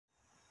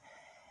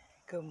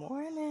Good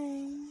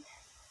morning.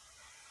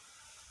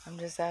 I'm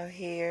just out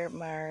here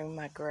admiring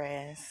my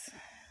grass.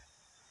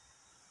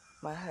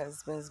 My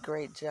husband's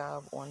great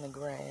job on the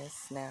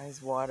grass. Now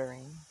he's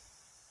watering.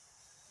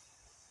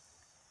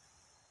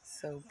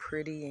 So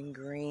pretty and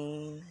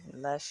green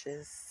and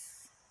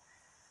luscious.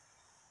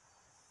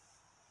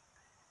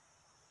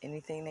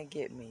 Anything that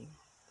get me.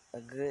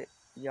 A good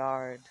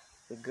yard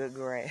with good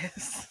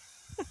grass.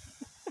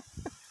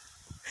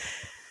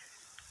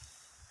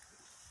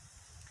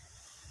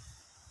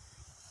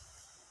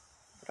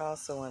 But I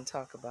also want to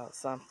talk about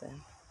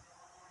something.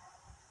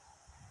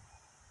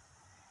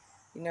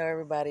 You know,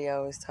 everybody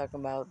always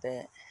talking about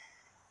that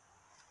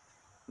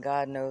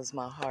God knows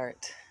my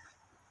heart.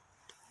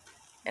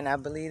 And I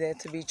believe that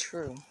to be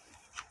true.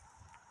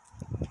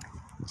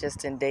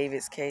 Just in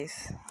David's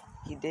case,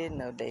 he did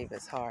know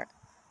David's heart,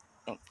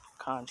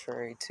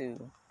 contrary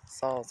to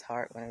Saul's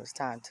heart when it was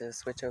time to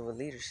switch over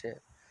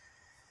leadership.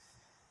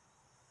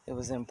 It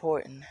was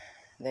important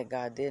that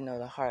God did know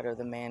the heart of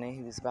the man and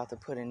he was about to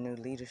put in new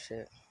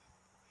leadership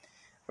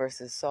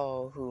versus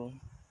Saul, who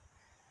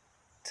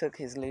took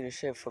his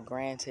leadership for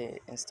granted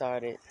and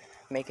started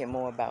making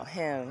more about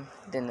him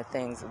than the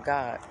things of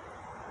God.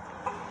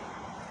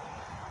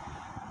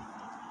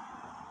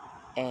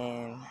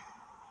 And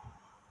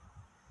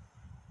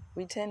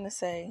we tend to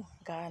say,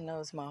 God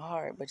knows my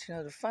heart. But you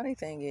know, the funny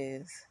thing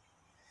is,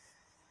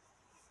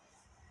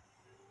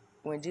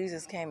 when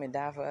Jesus came and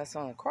died for us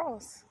on the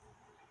cross,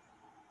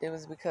 it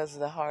was because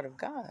of the heart of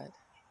God.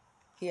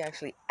 He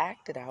actually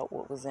acted out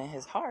what was in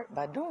his heart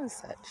by doing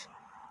such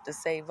to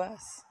save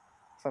us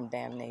from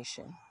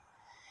damnation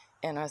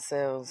and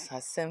ourselves,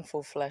 our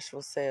sinful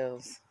fleshful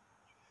selves.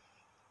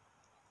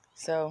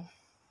 So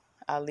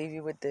I'll leave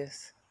you with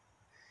this.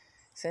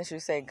 Since you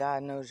say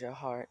God knows your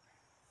heart,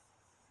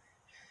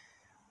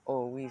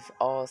 or we've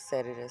all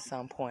said it at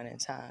some point in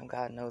time,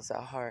 God knows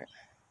our heart,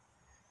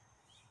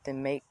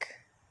 then make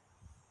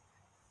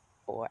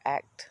or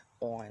act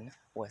on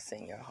what's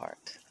in your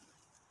heart.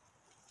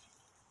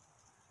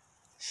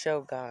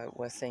 Show God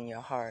what's in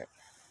your heart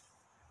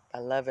by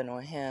loving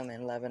on him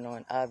and loving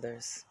on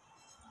others.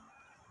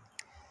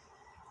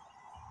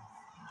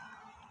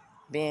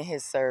 Being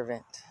his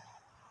servant,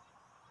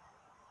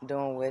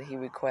 doing what he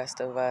requests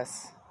of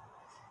us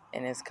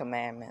in his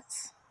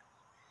commandments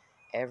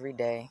every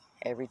day,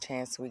 every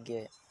chance we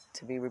get,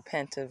 to be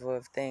repentant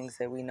of things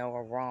that we know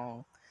are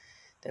wrong,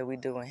 that we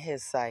do in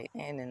his sight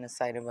and in the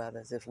sight of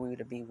others, if we were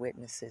to be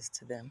witnesses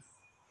to them.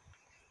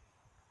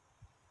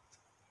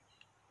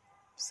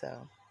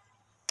 So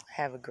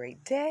have a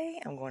great day.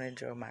 I'm going to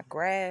enjoy my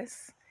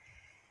grass,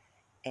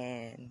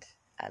 and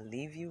I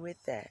leave you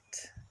with that.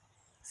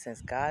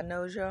 Since God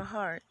knows your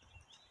heart,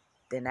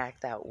 then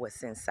act out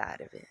what's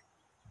inside of it.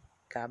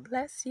 God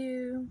bless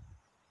you.